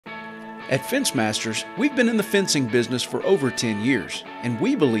At Fence Masters, we've been in the fencing business for over 10 years, and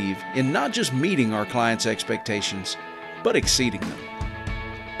we believe in not just meeting our clients' expectations, but exceeding them.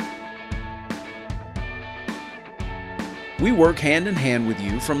 We work hand in hand with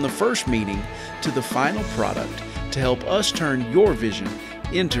you from the first meeting to the final product to help us turn your vision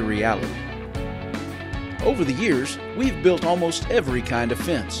into reality. Over the years, we've built almost every kind of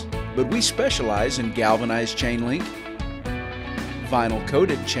fence, but we specialize in galvanized chain link, vinyl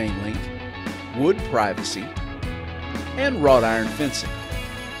coated chain link, wood privacy, and wrought iron fencing.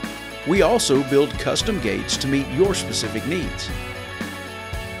 We also build custom gates to meet your specific needs.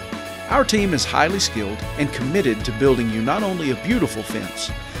 Our team is highly skilled and committed to building you not only a beautiful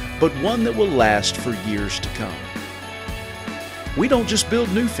fence, but one that will last for years to come. We don't just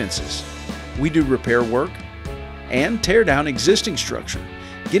build new fences. We do repair work and tear down existing structure,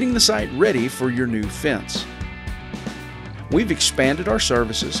 getting the site ready for your new fence. We've expanded our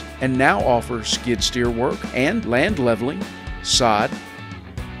services and now offer skid steer work and land leveling, sod,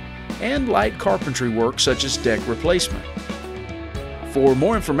 and light carpentry work such as deck replacement. For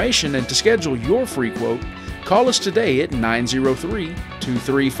more information and to schedule your free quote, call us today at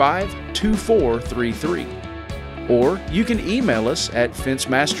 903-235-2433. Or you can email us at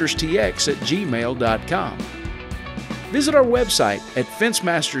fencemasterstx@gmail.com. Visit our website at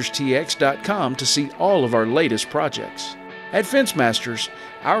fencemasterstx.com to see all of our latest projects. At Fence Masters,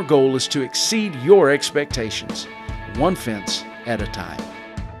 our goal is to exceed your expectations, one fence at a time.